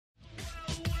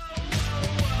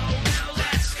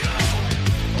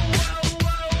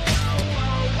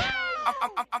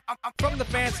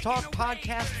Fans Talk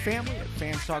Podcast family at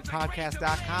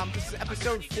fanstalkpodcast.com. This is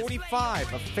episode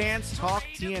 45 of Fans Talk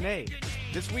TNA.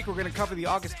 This week we're going to cover the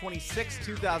August 26,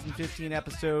 2015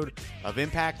 episode of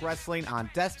Impact Wrestling on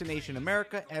Destination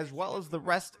America, as well as the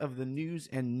rest of the news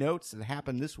and notes that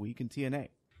happened this week in TNA.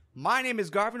 My name is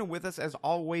Garvin, and with us as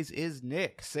always is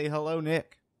Nick. Say hello,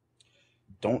 Nick.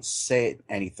 Don't say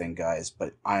anything, guys,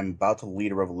 but I'm about to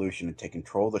lead a revolution and take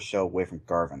control of the show away from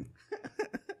Garvin.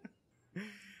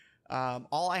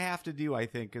 All I have to do, I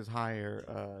think, is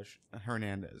hire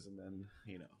Hernandez, and then,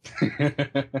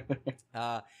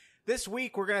 this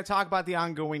week we're going to talk about the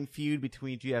ongoing feud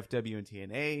between GFW and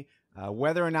TNA,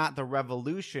 whether or not the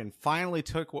Revolution finally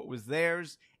took what was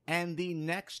theirs, and the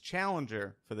next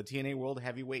challenger for the TNA World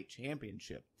Heavyweight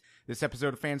Championship. This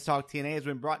episode of Fans Talk TNA has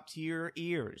been brought to your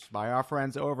ears by our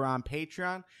friends over on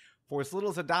Patreon. For as little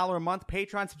as $1 a month,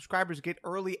 Patreon subscribers get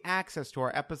early access to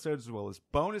our episodes as well as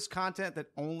bonus content that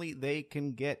only they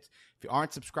can get. If you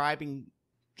aren't subscribing,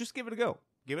 just give it a go.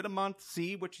 Give it a month,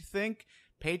 see what you think.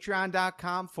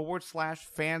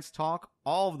 Patreon.com/Fans Talk.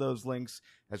 All of those links,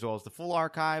 as well as the full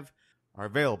archive, are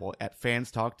available at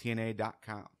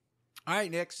fanstalktna.com. All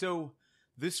right, Nick, so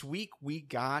this week we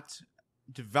got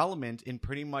development in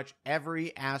pretty much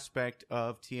every aspect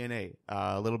of TNA.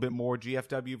 A little bit more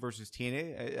GFW versus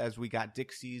TNA as we got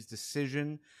Dixie's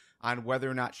decision on whether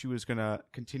or not she was going to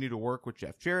continue to work with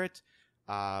Jeff Jarrett.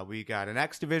 We got an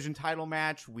X Division title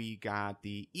match. We got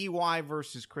the EY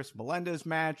versus Chris Melendez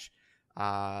match.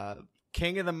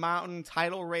 King of the Mountain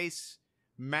title race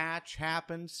match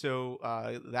happened.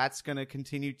 So that's going to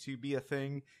continue to be a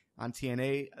thing on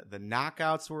TNA. The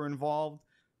knockouts were involved.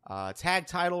 Tag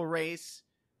title race.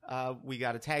 We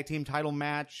got a tag team title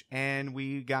match, and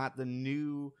we got the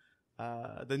new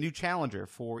challenger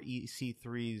for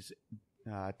EC3's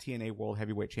TNA World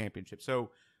Heavyweight Championship. So,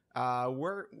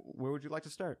 where would you like to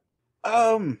start?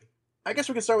 I guess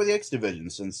we can start with the X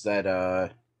Division, since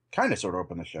that kind of sort of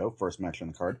opened the show. First match on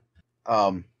the card.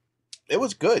 It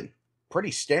was good.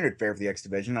 Pretty standard fare for the X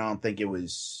Division. I don't think it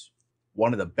was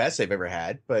one of the best they've ever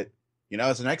had, but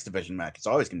it's an X Division match. It's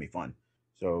always gonna be fun.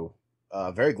 So,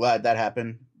 very glad that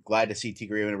happened. Glad to see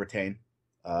Tigre retain.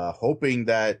 Hoping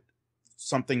that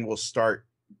something will start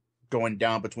going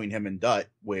down between him and Dutt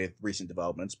with recent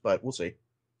developments, but we'll see.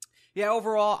 Yeah,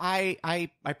 overall, I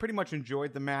pretty much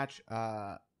enjoyed the match.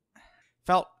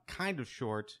 Felt kind of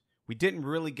short. We didn't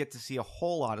really get to see a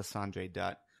whole lot of Sanjay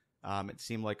Dutt. It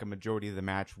seemed like a majority of the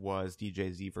match was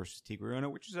DJZ versus Tigre Uno,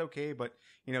 which is okay, but,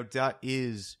 Dutt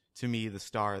is, to me, the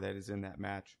star that is in that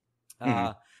match.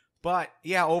 But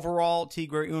yeah, overall,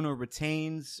 Tigre Uno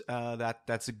retains.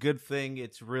 That's a good thing.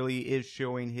 It really is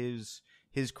showing his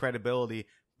credibility.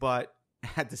 But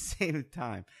at the same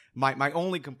time, my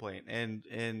only complaint,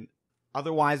 and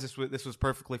otherwise this was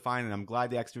perfectly fine, and I'm glad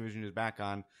the X Division is back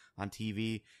on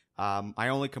TV. My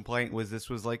only complaint was this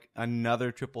was like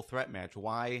another triple threat match.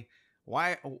 Why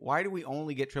do we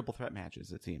only get triple threat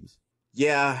matches? It seems.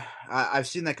 Yeah, I've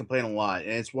seen that complaint a lot,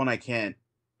 and it's one I can't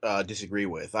disagree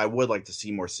with. I would like to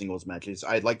see more singles matches.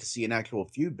 I'd like to see an actual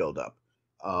feud build up.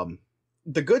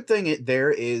 The good thing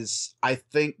there is, I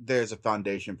think there's a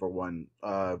foundation for one,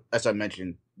 as I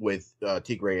mentioned with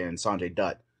Tigre and Sanjay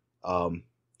Dutt.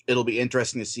 It'll be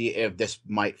interesting to see if this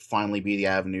might finally be the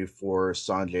avenue for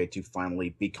Sanjay to finally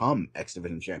become X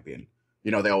Division champion.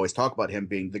 They always talk about him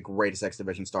being the greatest X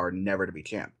Division star never to be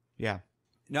champ. Yeah.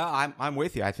 No, I'm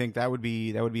with you. I think that would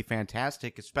be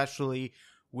fantastic, especially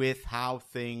with how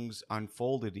things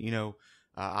unfolded.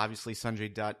 Obviously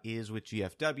Sanjay Dutt is with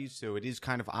GFW, so it is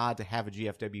kind of odd to have a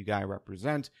GFW guy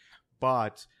represent,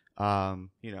 but,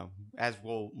 as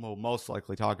we'll most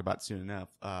likely talk about soon enough,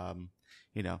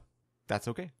 that's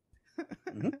okay.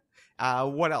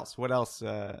 Mm-hmm. What else,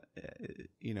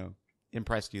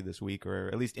 impressed you this week, or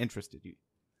at least interested you?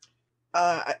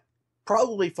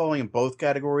 Probably falling in both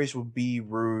categories would be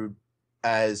Rude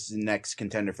as the next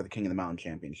contender for the King of the Mountain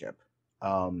Championship.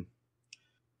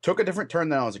 Took a different turn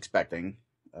than I was expecting.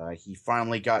 He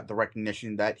finally got the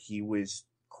recognition that he was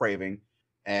craving,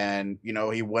 and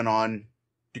he went on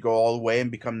to go all the way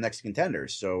and become next contender.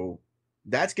 So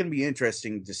that's going to be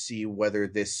interesting to see whether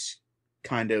this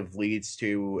kind of leads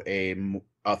to a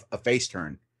face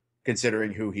turn,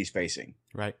 considering who he's facing.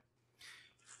 Right.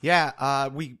 Yeah.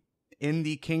 We in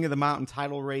the King of the Mountain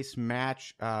title race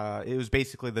match. It was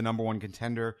basically the number one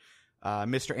contender.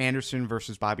 Mr. Anderson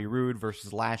versus Bobby Roode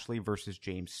versus Lashley versus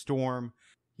James Storm.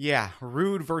 Yeah,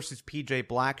 Roode versus PJ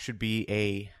Black should be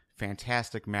a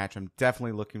fantastic match. I'm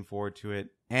definitely looking forward to it.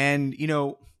 And,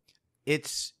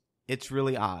 it's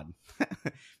really odd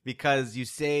because you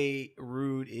say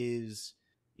Roode is,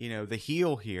 the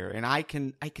heel here, and I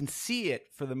can see it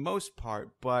for the most part,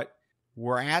 but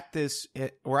we're at this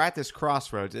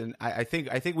crossroads, and I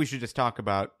think we should just talk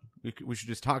about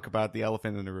the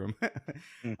elephant in the room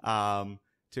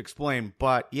to explain.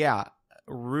 But yeah,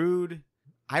 Rude.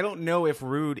 I don't know if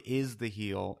Rude is the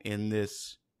heel in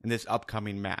this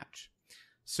upcoming match.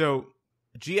 So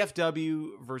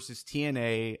GFW versus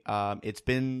TNA, it's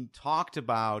been talked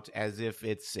about as if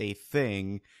it's a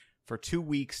thing for 2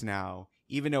 weeks now,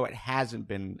 even though it hasn't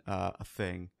been a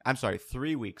thing. I'm sorry,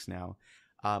 3 weeks now,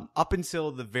 up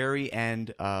until the very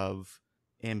end of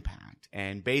Impact.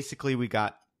 And basically we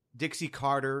got Dixie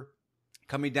Carter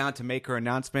coming down to make her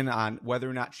announcement on whether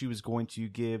or not she was going to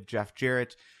give Jeff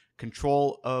Jarrett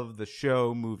control of the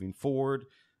show moving forward.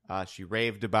 She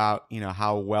raved about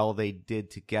how well they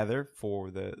did together for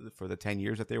the 10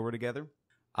 years that they were together.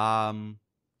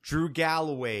 Drew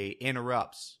Galloway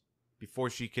interrupts before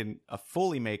she can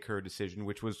fully make her decision,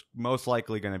 which was most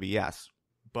likely going to be yes,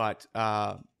 but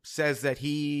says that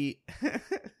he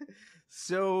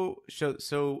so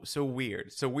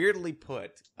weird, so weirdly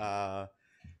put.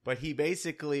 But he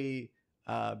basically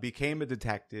became a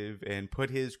detective and put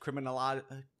his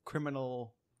criminology.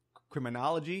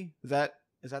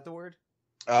 Is that the word?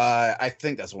 I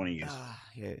think that's the one he used.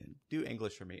 Yeah, do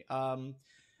English for me.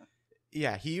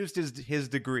 Yeah, he used his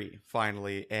degree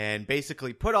finally and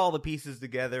basically put all the pieces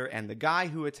together. And the guy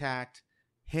who attacked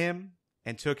him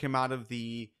and took him out of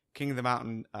the King of the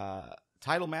Mountain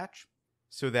title match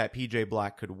so that PJ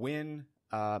Black could win,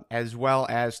 as well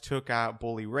as took out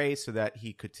Bully Ray so that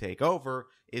he could take over,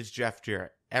 is Jeff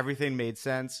Jarrett. Everything made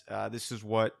sense. This is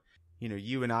what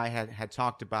you and I had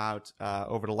talked about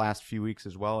over the last few weeks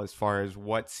as well, as far as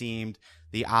what seemed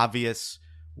the obvious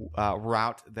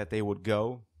route that they would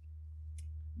go.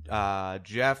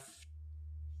 Jeff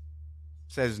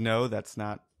says no, that's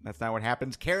not what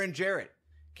happens. Karen Jarrett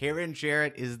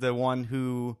is the one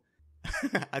who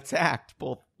attacked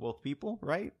both people,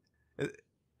 right?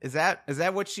 Is that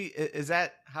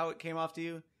how it came off to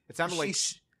you? It sounded like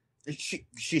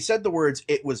she said the words,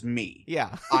 "It was me."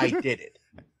 Yeah, I did it.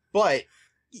 But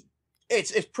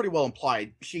it's pretty well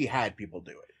implied she had people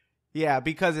do it. Yeah,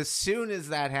 because as soon as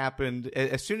that happened,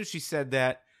 as soon as she said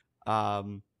that,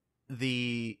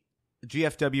 the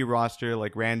GFW roster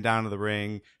ran down to the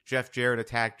ring. Jeff Jarrett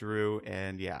attacked Drew,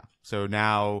 and yeah, so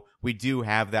now we do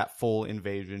have that full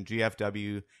invasion.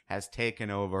 GFW has taken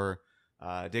over.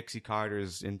 Dixie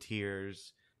Carter's in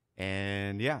tears,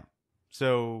 and yeah,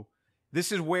 so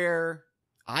this is where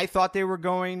I thought they were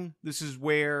going. This is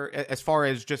where, as far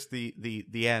as just the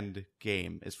end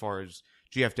game, as far as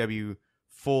GFW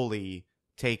fully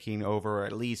taking over, or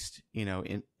at least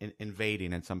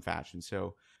invading in some fashion.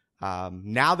 So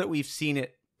now that we've seen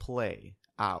it play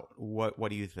out, what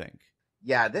do you think?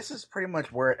 Yeah, this is pretty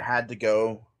much where it had to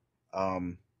go.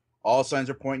 All signs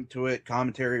are pointing to it.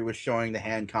 Commentary was showing the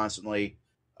hand constantly.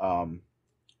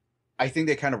 I think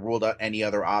they kind of ruled out any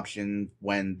other option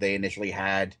when they initially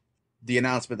had the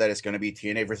announcement that it's going to be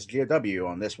TNA versus GFW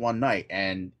on this one night,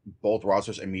 and both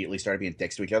rosters immediately started being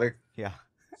dicks to each other. Yeah.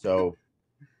 So,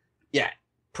 yeah,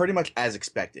 pretty much as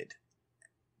expected.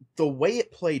 The way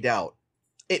it played out,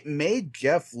 it made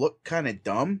Jeff look kind of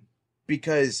dumb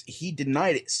because he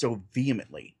denied it so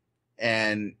vehemently,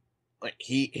 and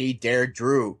he dared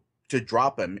Drew to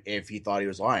drop him if he thought he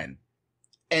was lying.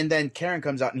 And then Karen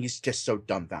comes out and he's just so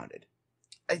dumbfounded.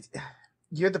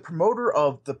 You're the promoter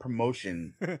of the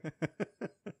promotion.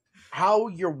 How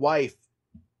your wife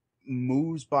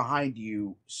moves behind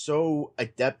you so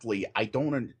adeptly,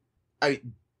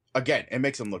 again, it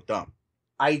makes him look dumb.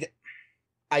 I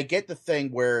get the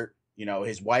thing where,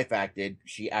 his wife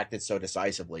she acted so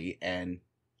decisively, and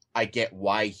I get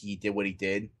why he did what he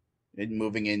did,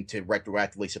 moving in to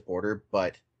retroactively support her,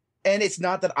 and it's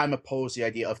not that I'm opposed to the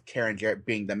idea of Karen Jarrett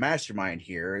being the mastermind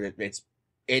here.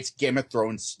 It's Game of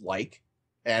Thrones-like,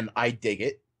 and I dig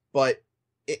it, but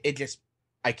it just,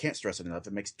 I can't stress it enough.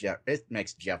 It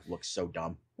makes Jeff look so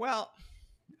dumb. Well,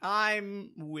 I'm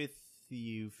with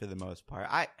you for the most part.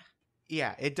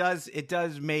 It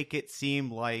does make it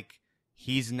seem like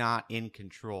he's not in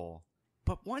control.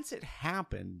 But once it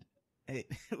happened, it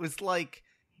was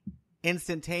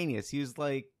instantaneous. He was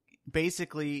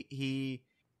basically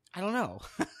I don't know.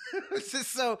 It's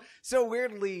just so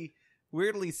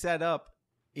weirdly set up,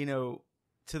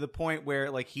 to the point where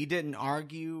he didn't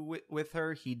argue with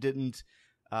her. He didn't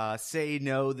say,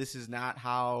 no, this is not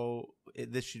how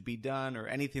this should be done or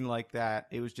anything like that.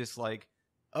 It was just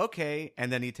okay.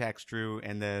 And then he texted Drew,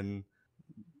 and then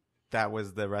that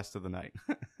was the rest of the night.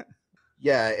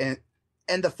 Yeah.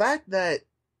 And the fact that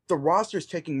the roster's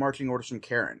taking marching orders from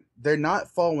Karen. They're not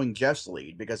following Jeff's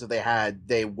lead, because if they had,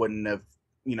 they wouldn't have,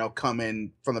 come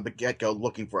in from the get-go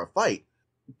looking for a fight.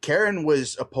 Karen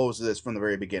was opposed to this from the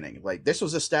very beginning. Like, this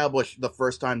was established the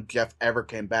first time Jeff ever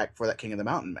came back for that King of the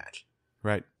Mountain match.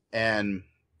 Right. And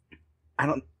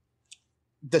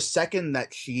the second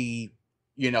that she,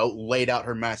 laid out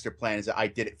her master plan is that I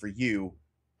did it for you.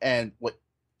 And what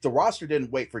the roster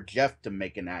didn't wait for Jeff to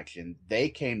make an action. They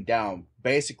came down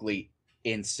basically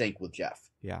in sync with Jeff.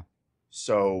 Yeah.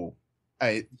 So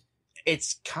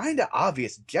it's kind of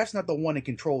obvious Jeff's not the one in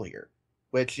control here,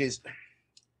 which is,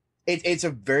 it's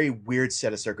a very weird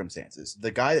set of circumstances.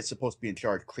 The guy that's supposed to be in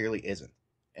charge clearly isn't.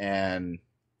 And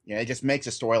it just makes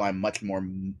the storyline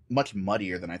much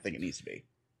muddier than I think it needs to be.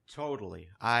 Totally.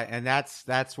 And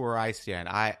that's where I stand.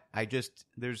 I just,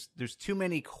 there's too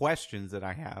many questions that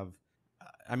I have.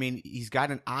 I mean, he's got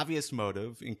an obvious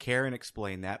motive, and Karen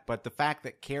explained that, but the fact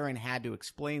that Karen had to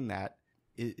explain that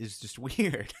is just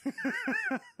weird.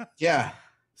 Yeah.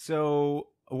 So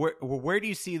where do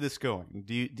you see this going?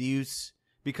 Do you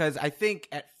because I think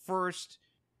at first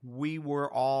we were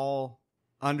all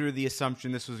under the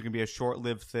assumption this was going to be a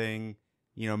short-lived thing,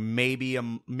 maybe a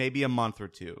month or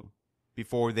two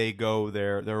before they go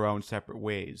their own separate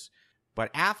ways.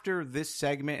 But after this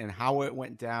segment and how it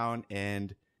went down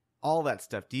and all that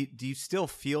stuff, do you still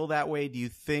feel that way? Do you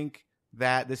think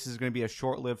that this is going to be a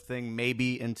short-lived thing,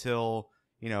 maybe until,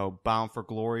 Bound for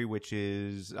Glory, which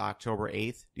is October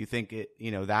 8th? Do you think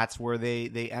that's where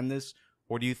they end this?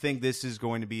 Or do you think this is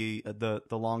going to be the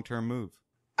long-term move?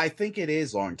 I think it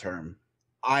is long-term.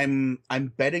 I'm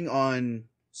betting on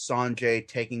Sanjay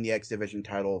taking the X Division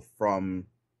title from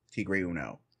Tigre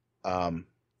Uno.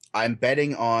 I'm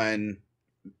betting on...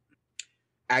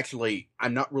 Actually,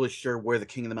 I'm not really sure where the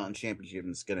King of the Mountain Championship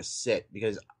is going to sit,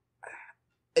 because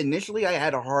initially I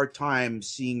had a hard time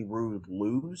seeing Rude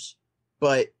lose,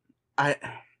 but I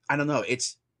don't know.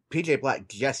 It's PJ Black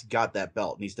just got that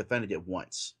belt, and he's defended it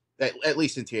once, at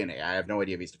least in TNA. I have no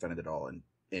idea if he's defended it all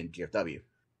in GFW.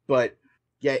 But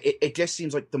yeah, it just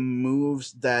seems like the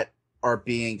moves that are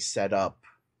being set up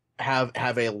have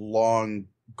a long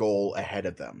goal ahead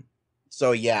of them.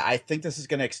 So yeah, I think this is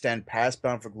going to extend past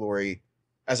Bound for Glory.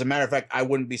 As a matter of fact, I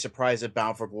wouldn't be surprised if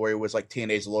Bound for Glory was like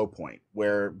TNA's low point,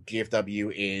 where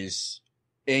GFW is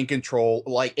in control.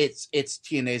 Like, it's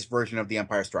TNA's version of The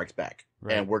Empire Strikes Back.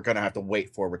 Right. And we're going to have to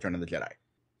wait for Return of the Jedi.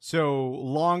 So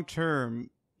long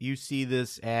term, you see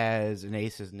this as an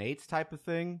Aces and Eights type of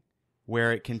thing,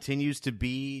 where it continues to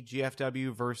be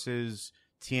GFW versus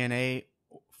TNA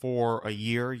for a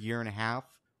year and a half?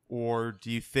 Or do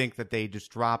you think that they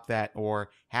just drop that, or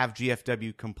have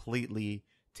GFW completely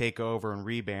take over and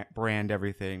rebrand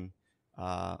everything,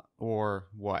 or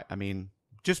what? I mean,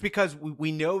 just because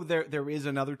we know there is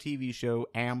another TV show,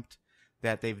 Amped,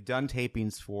 that they've done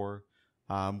tapings for.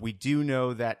 We do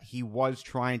know that he was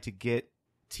trying to get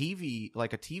a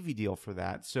TV deal for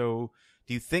that. So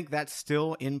do you think that's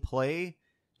still in play?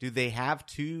 Do they have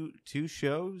two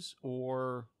shows,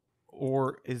 or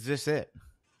is this it?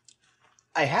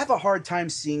 I have a hard time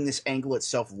seeing this angle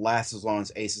itself last as long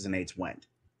as Aces and Eights went.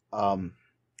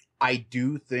 I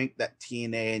do think that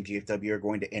TNA and GFW are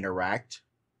going to interact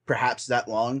perhaps that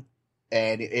long,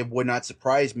 and it would not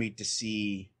surprise me to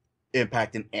see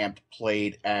Impact and Amped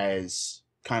played as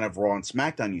kind of Raw and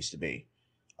SmackDown used to be.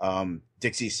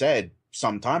 Dixie said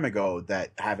some time ago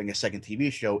that having a second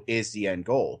TV show is the end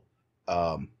goal.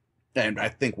 And I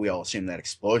think we all assumed that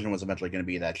Explosion was eventually going to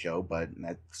be that show, but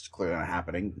that's clearly not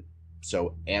happening.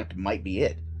 So Amped might be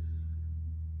it.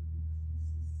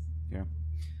 Yeah.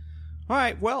 All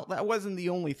right, well, that wasn't the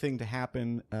only thing to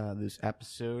happen this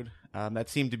episode. That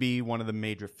seemed to be one of the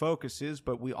major focuses,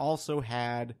 but we also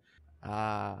had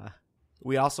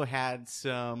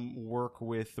some work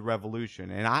with the Revolution,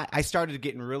 and I started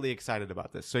getting really excited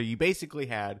about this. So you basically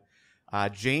had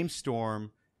James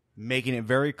Storm making it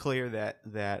very clear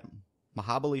that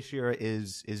Mahabali Shera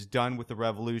is done with the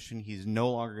Revolution. He's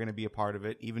no longer going to be a part of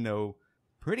it, even though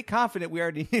pretty confident we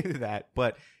already knew that,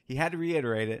 but he had to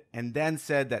reiterate it, and then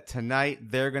said that tonight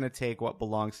they're going to take what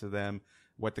belongs to them,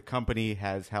 what the company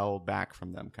has held back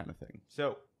from them, kind of thing.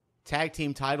 So, tag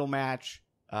team title match,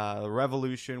 the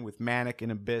Revolution with Manic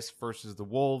and Abyss versus the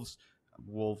Wolves.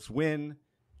 Wolves win.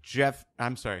 James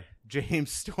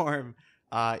Storm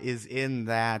is in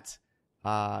that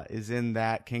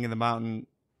King of the Mountain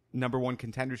 #1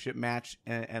 contendership match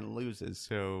and loses.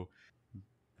 So,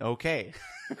 okay.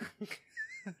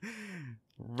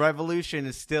 Revolution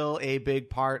is still a big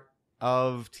part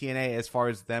of TNA as far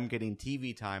as them getting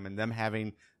TV time and them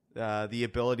having the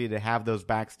ability to have those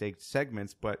backstage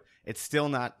segments, but it's still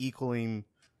not equaling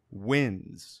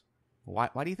wins. Why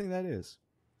do you think that is?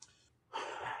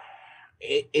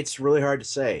 It's really hard to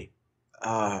say.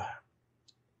 I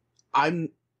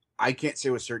can't say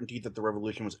with certainty that the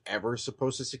Revolution was ever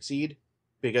supposed to succeed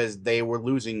because they were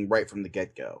losing right from the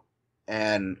get-go.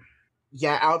 And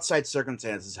yeah, outside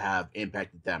circumstances have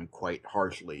impacted them quite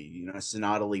harshly. You know,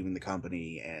 Sonata leaving the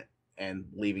company and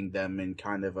leaving them in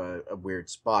kind of a weird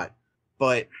spot.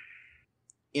 But,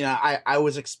 you know, I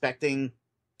was expecting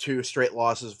 2 straight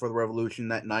losses for the Revolution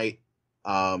that night.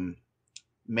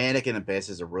 Manic and Abyss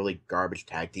is a really garbage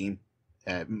tag team,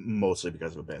 mostly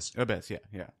because of Abyss. Abyss,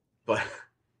 yeah. But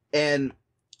and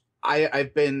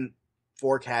I've been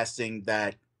forecasting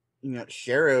that, you know,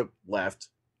 Shera left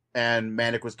and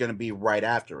Manic was going to be right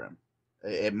after him.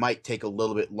 It might take a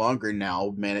little bit longer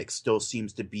now. Manic still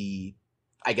seems to be,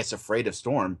 I guess, afraid of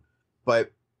Storm,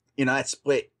 but you know that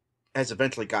split has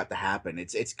eventually got to happen.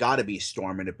 It's got to be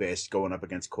Storm and Abyss going up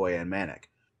against Koya and Manic.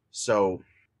 So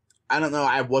I don't know.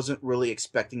 I wasn't really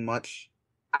expecting much.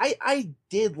 I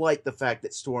did like the fact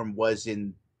that Storm was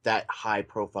in that high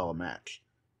profile match.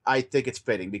 I think it's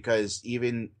fitting because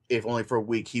even if only for a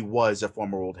week, he was a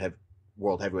former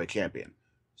world heavyweight champion.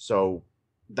 So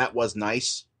that was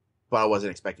nice, but I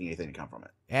wasn't expecting anything to come from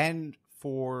it. And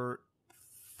for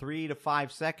 3 to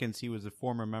 5 seconds, he was a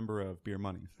former member of Beer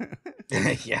Money.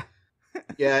 Yeah.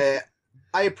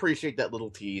 I appreciate that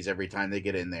little tease every time they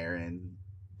get in there and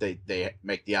they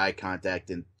make the eye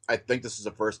contact. And I think this is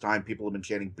the first time people have been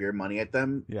chanting Beer Money at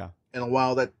them. Yeah. In a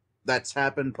while that's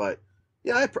happened, but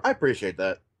yeah, I appreciate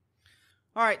that.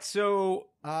 All right, so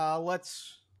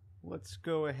let's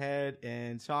go ahead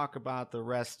and talk about the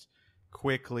rest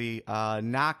quickly.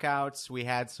 Knockouts, we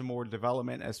had some more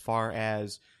development as far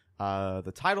as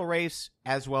the title race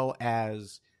as well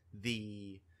as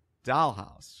the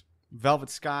Dollhouse. Velvet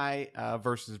Sky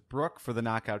versus Brooke for the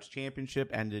Knockouts Championship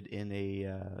ended in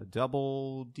a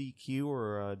double DQ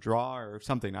or a draw or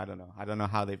something. I don't know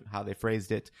how they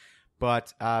phrased it,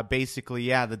 but basically,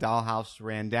 yeah, the Dollhouse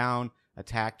ran down,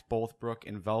 attacked both Brooke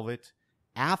and Velvet.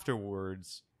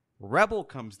 Afterwards, Rebel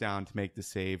comes down to make the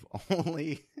save.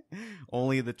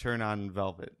 Only the turn on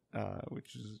Velvet,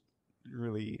 which is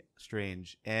really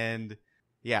strange. And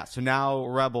yeah, so now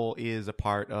Rebel is a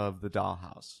part of the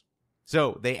Dollhouse.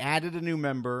 So they added a new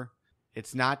member.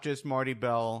 It's not just Marty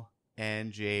Bell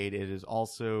and Jade. It is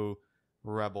also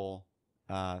Rebel.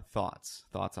 Thoughts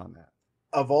on that?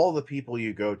 Of all the people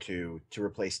you go to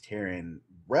replace Taryn,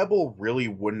 Rebel really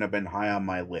wouldn't have been high on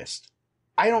my list.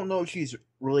 I don't know if she's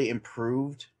really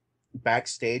improved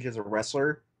backstage as a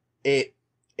wrestler. It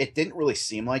didn't really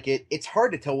seem like it. It's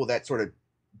hard to tell with that sort of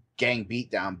gang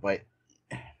beatdown, but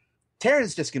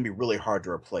Taryn's just going to be really hard to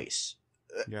replace.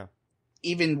 Yeah.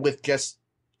 Even with just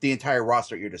the entire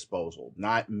roster at your disposal.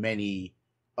 Not many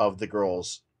of the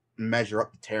girls measure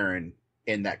up to Taryn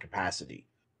in that capacity.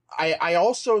 I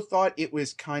also thought it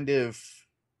was kind of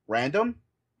random.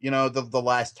 You know, the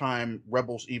last time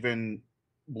Rebels even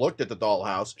looked at the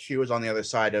Dollhouse, she was on the other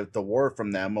side of the war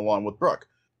from them along with Brooke.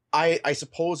 I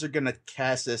suppose they're going to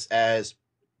cast this as,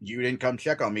 you didn't come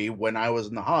check on me when I was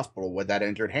in the hospital with that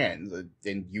injured hand.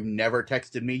 And you never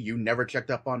texted me. You never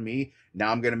checked up on me.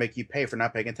 Now I'm going to make you pay for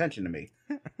not paying attention to me.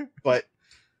 But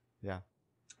yeah,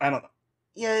 I don't know.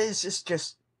 Yeah, it's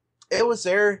just, it was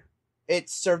there. It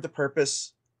served the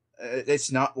purpose.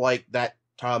 It's not like that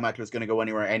title match was going to go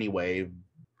anywhere anyway.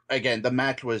 Again, the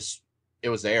match was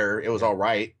there. It was all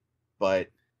right. But,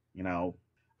 you know,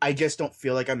 I just don't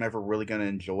feel like I'm ever really going to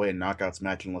enjoy a knockouts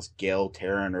match unless Gail,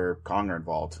 Taryn, or Kong are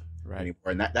involved anymore.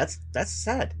 And that's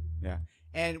sad. Yeah.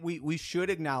 And we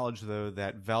should acknowledge, though,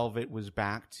 that Velvet was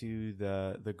back to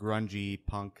the grungy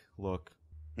punk look.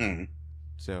 Mm-hmm.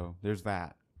 So there's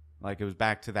that. Like, it was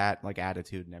back to that, like,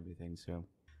 attitude and everything. So,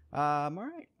 all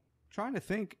right. Trying to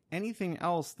think anything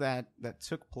else that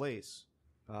took place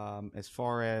as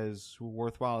far as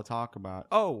worthwhile to talk about.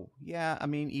 Oh, yeah. I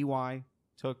mean, EY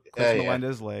took Chris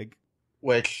Melendez's leg.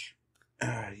 Which,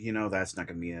 you know, that's not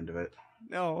going to be the end of it.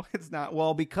 No, it's not.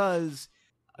 Well, because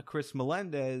Chris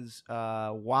Melendez,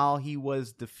 while he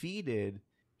was defeated,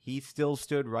 he still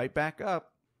stood right back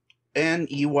up.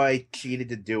 And EY cheated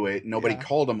to do it. Nobody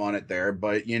called him on it there,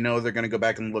 but you know they're going to go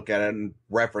back and look at it and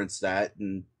reference that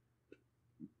and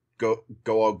go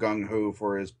all gung-ho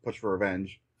for his push for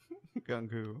revenge.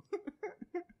 Gung-ho.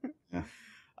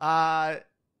 Yeah.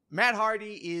 Matt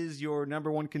Hardy is your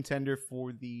number one contender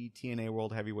for the TNA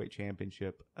World Heavyweight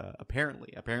Championship.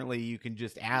 Apparently you can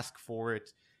just ask for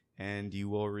it and you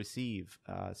will receive.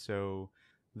 So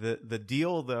the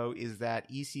deal though is that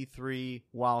EC3,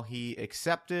 while he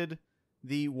accepted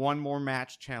the one more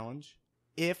match challenge,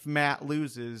 if Matt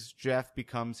loses, Jeff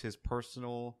becomes his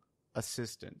personal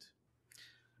assistant.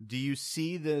 do you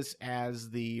see this as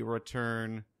the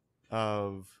return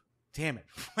of? Damn it!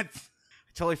 What?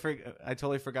 I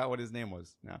totally forgot what his name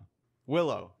was. Now,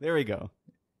 Willow. There we go.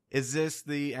 Is this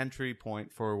the entry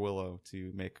point for Willow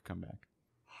to make a comeback?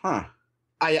 Huh.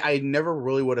 I never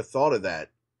really would have thought of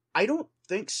that. I don't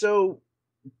think so,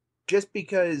 just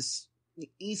because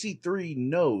EC3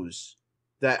 knows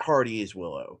that Hardy is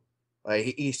Willow.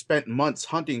 He spent months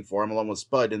hunting for him along with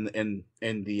Spud in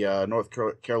the North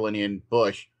Carolinian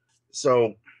bush.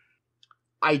 So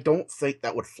I don't think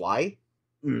that would fly.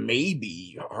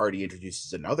 Maybe Hardy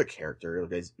introduces another character.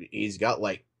 He's got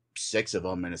like 6 of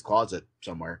them in his closet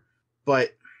somewhere.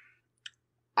 But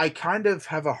I kind of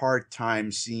have a hard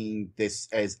time seeing this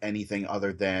as anything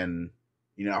other than,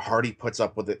 Hardy puts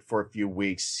up with it for a few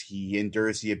weeks. He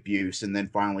endures the abuse, and then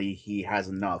finally he has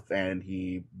enough, and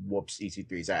he whoops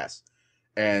EC3's ass.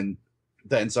 And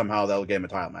then somehow that'll get him a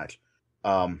title match.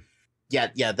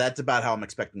 Yeah, that's about how I'm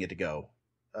expecting it to go.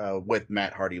 With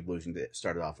Matt Hardy losing to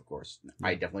start it off, of course.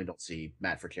 I definitely don't see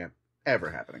Matt for champ ever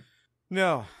happening.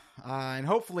 No, and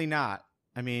hopefully not.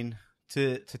 I mean,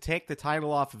 to take the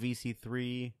title off of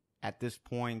EC3 at this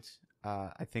point,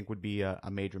 I think would be a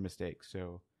major mistake.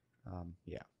 So,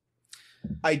 yeah.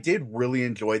 I did really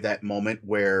enjoy that moment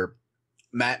where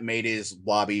Matt made his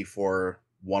lobby for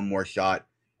one more shot,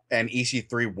 and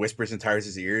EC3 whispers in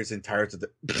Tyrus' ears, and Tyrus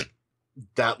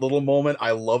that little moment.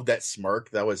 I love that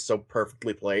smirk. That was so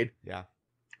perfectly played. Yeah.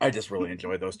 I just really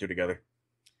enjoyed those two together.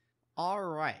 All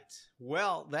right.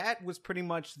 Well, that was pretty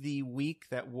much the week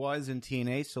that was in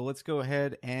TNA. So let's go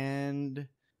ahead and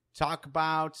talk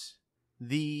about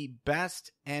the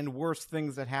best and worst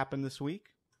things that happened this week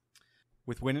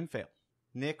with win and fail.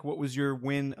 Nick, what was your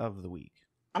win of the week?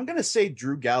 I'm going to say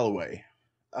Drew Galloway.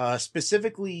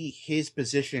 Specifically his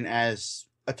position as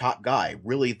a top guy,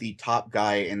 really the top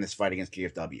guy in this fight against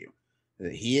GFW.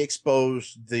 He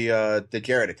exposed the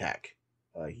Jarrett attack.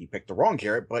 He picked the wrong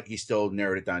Jarrett, but he still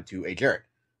narrowed it down to a Jarrett.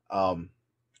 And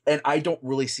I don't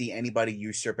really see anybody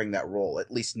usurping that role,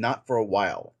 at least not for a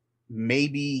while.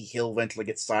 Maybe he'll eventually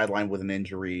get sidelined with an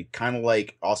injury, kind of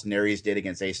like Austin Aries did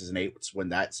against Aces and Eights when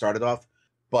that started off.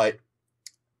 But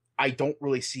I don't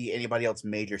really see anybody else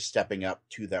major stepping up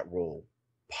to that role.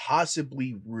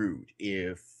 Possibly Rude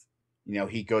if,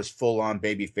 he goes full on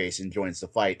babyface and joins the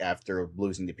fight after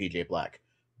losing to PJ Black.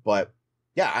 But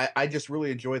yeah, I just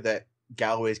really enjoyed that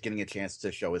Galloway's getting a chance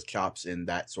to show his chops in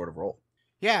that sort of role.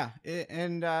 Yeah,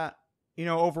 and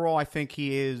overall, I think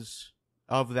he is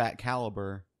of that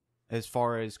caliber as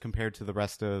far as compared to the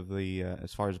rest of the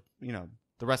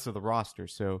the rest of the roster.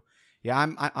 So yeah,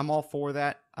 I'm all for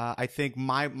that. I think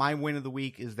my win of the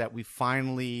week is that we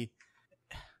finally,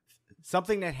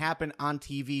 something that happened on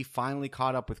TV finally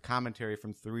caught up with commentary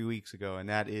from 3 weeks ago, and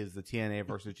that is the TNA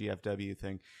versus GFW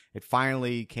thing. It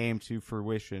finally came to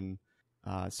fruition.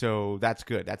 So that's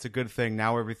good. That's a good thing.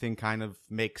 Now everything kind of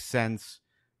makes sense.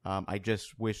 I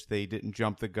just wish they didn't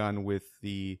jump the gun with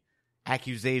the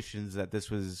accusations that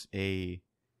this was an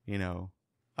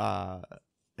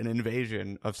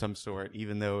invasion of some sort,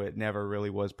 even though it never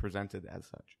really was presented as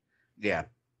such. Yeah.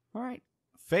 All right.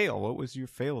 Fail. What was your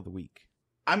fail of the week?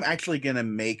 I'm actually going to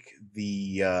make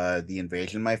the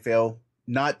invasion my fail.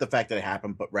 Not the fact that it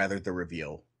happened, but rather the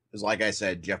reveal. Because like I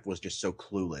said, Jeff was just so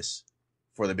clueless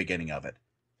for the beginning of it.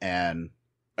 And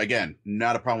again,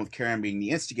 not a problem with Karen being the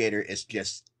instigator. It's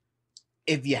just,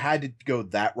 if you had to go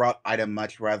that route, I'd have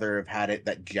much rather have had it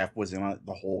that Jeff was in it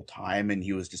the whole time and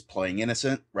he was just playing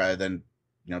innocent rather than,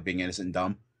 being innocent and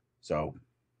dumb. So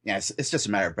yeah, it's just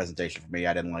a matter of presentation for me.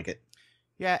 I didn't like it.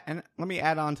 Yeah. And let me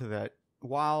add on to that.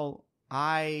 While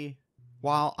I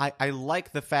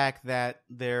like the fact that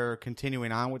they're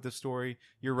continuing on with the story,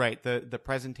 you're right. The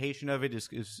presentation of it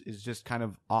is just kind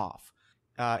of off.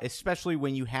 Especially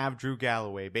when you have Drew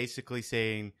Galloway basically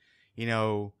saying,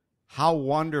 how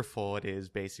wonderful it is,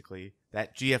 basically,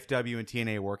 that GFW and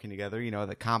TNA are working together.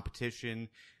 The competition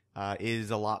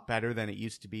is a lot better than it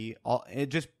used to be.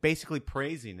 Just basically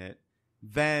praising it.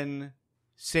 Then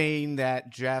saying that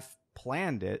Jeff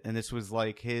planned it, and this was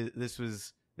like this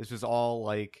was all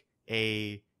like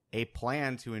a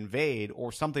plan to invade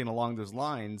or something along those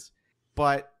lines.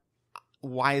 But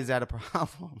why is that a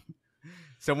problem?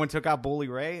 Someone took out Bully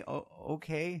Ray. Oh,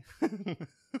 okay.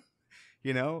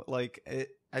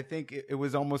 I think it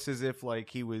was almost as if like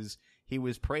he was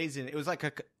praising. It was like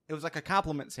a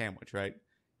compliment sandwich, right?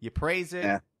 You praise it,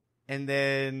 yeah. and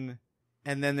then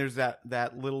there's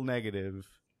that little negative.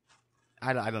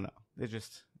 I don't know. It's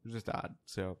just odd.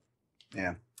 So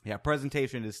yeah.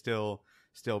 Presentation is still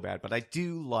bad, but I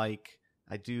do like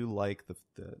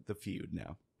the feud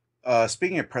now.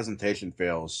 Speaking of presentation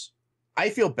fails, I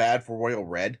feel bad for Royal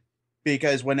Red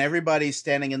because when everybody's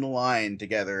standing in the line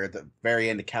together at the very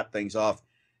end to cap things off,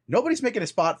 nobody's making a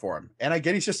spot for him. And I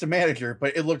get he's just a manager,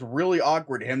 but it looked really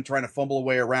awkward, him trying to fumble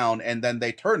away around, and then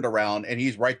they turned around, and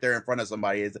he's right there in front of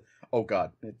somebody. Oh,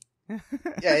 God.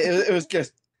 It was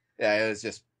just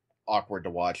awkward to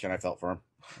watch, and I felt for him.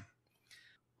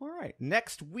 All right.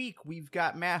 Next week, we've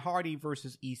got Matt Hardy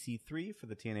versus EC3 for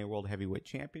the TNA World Heavyweight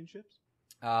Championships.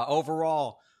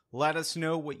 Overall, let us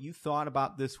know what you thought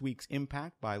about this week's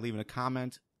Impact by leaving a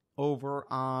comment over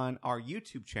on our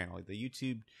YouTube channel. The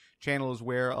YouTube channel is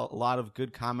where a lot of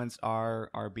good comments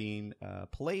are being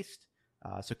placed.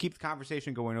 So keep the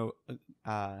conversation going.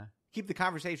 Keep the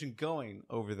conversation going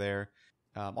over there.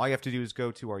 All you have to do is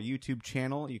go to our YouTube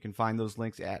channel. You can find those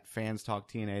links at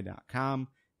fanstalktna.com.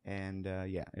 And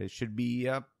it should be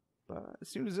up as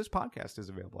soon as this podcast is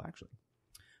available, actually.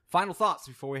 Final thoughts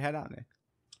before we head out, Nick?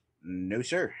 No,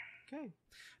 sir. Okay.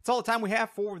 That's all the time we have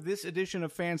for this edition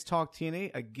of Fans Talk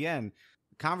TNA. Again,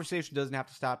 the conversation doesn't have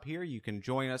to stop here. You can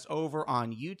join us over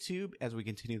on YouTube as we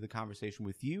continue the conversation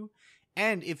with you.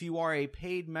 And if you are a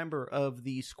paid member of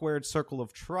the Squared Circle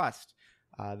of Trust,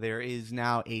 there is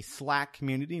now a Slack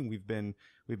community, and we've been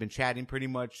chatting pretty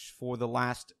much for the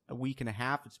last week and a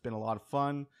half. It's been a lot of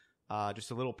fun.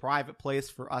 Just a little private place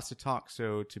for us to talk.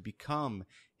 So to become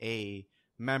a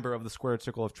member of the Squared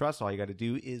Circle of Trust, all you got to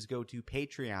do is go to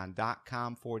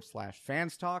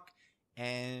patreon.com/fanstalk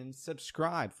and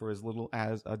subscribe for as little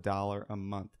as $1 a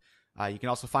month. You can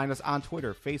also find us on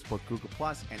Twitter, Facebook, Google+,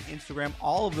 and Instagram.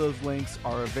 All of those links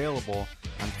are available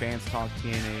on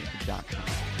fanstalktna.com.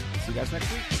 See you guys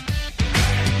next week.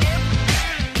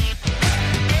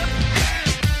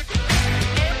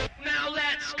 Now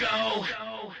let's go.